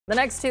The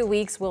next 2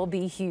 weeks will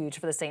be huge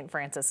for the St.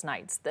 Francis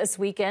Knights. This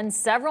weekend,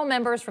 several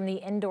members from the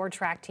indoor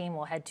track team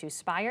will head to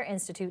Spire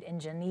Institute in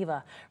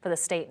Geneva for the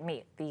state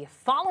meet. The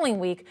following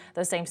week,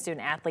 those same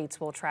student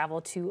athletes will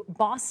travel to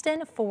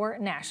Boston for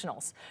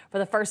nationals. For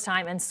the first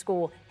time in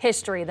school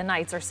history, the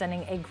Knights are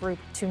sending a group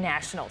to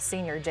nationals.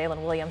 Senior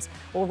Jalen Williams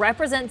will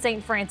represent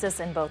St.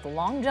 Francis in both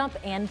long jump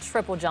and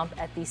triple jump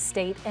at the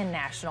state and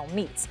national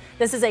meets.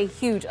 This is a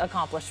huge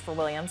accomplishment for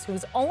Williams,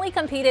 who's only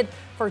competed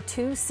for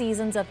 2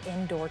 seasons of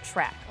indoor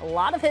track. A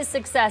lot of his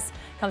success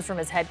comes from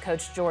his head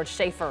coach, George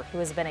Schaefer, who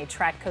has been a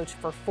track coach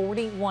for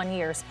 41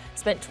 years,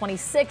 spent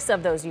 26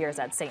 of those years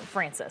at St.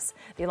 Francis.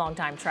 The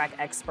longtime track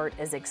expert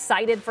is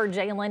excited for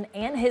Jalen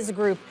and his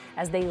group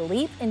as they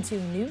leap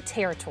into new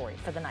territory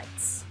for the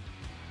Knights.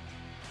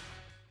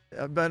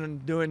 I've been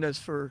doing this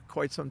for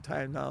quite some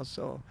time now,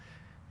 so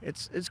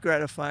it's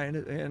gratifying,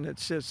 and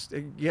it's just,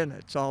 again,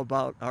 it's all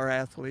about our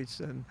athletes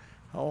and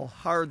how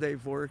hard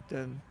they've worked,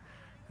 and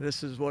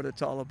this is what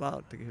it's all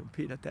about, to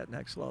compete at that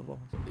next level.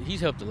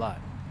 He's helped a lot,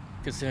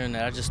 considering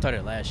that I just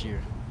started last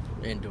year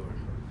indoor,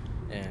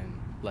 and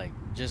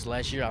just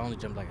last year I only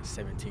jumped a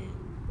 17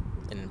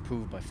 and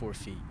improved by 4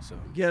 feet. So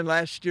again,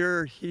 last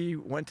year he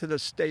went to the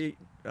state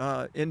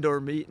indoor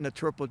meet in the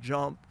triple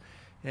jump,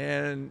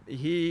 and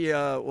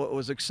what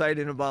was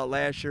exciting about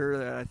last year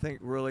that I think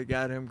really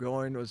got him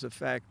going was the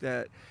fact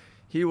that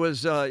he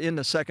was in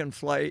the second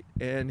flight,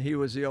 and he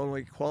was the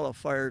only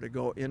qualifier to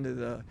go into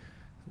the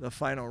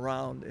final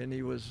round, and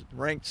he was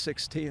ranked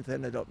 16th,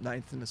 ended up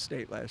 9th in the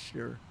state last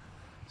year.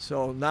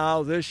 So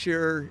now this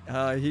year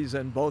he's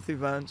in both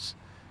events,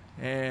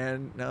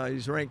 and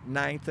he's ranked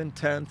 9th and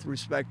 10th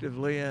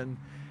respectively, and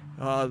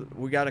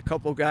we got a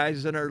couple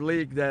guys in our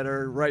league that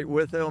are right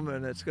with him,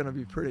 and it's going to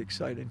be pretty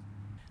exciting.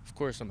 Of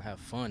course I'm gonna have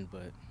fun,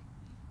 but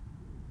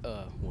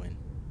win.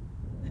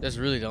 That's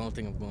really the only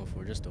thing I'm going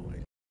for, just to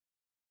win.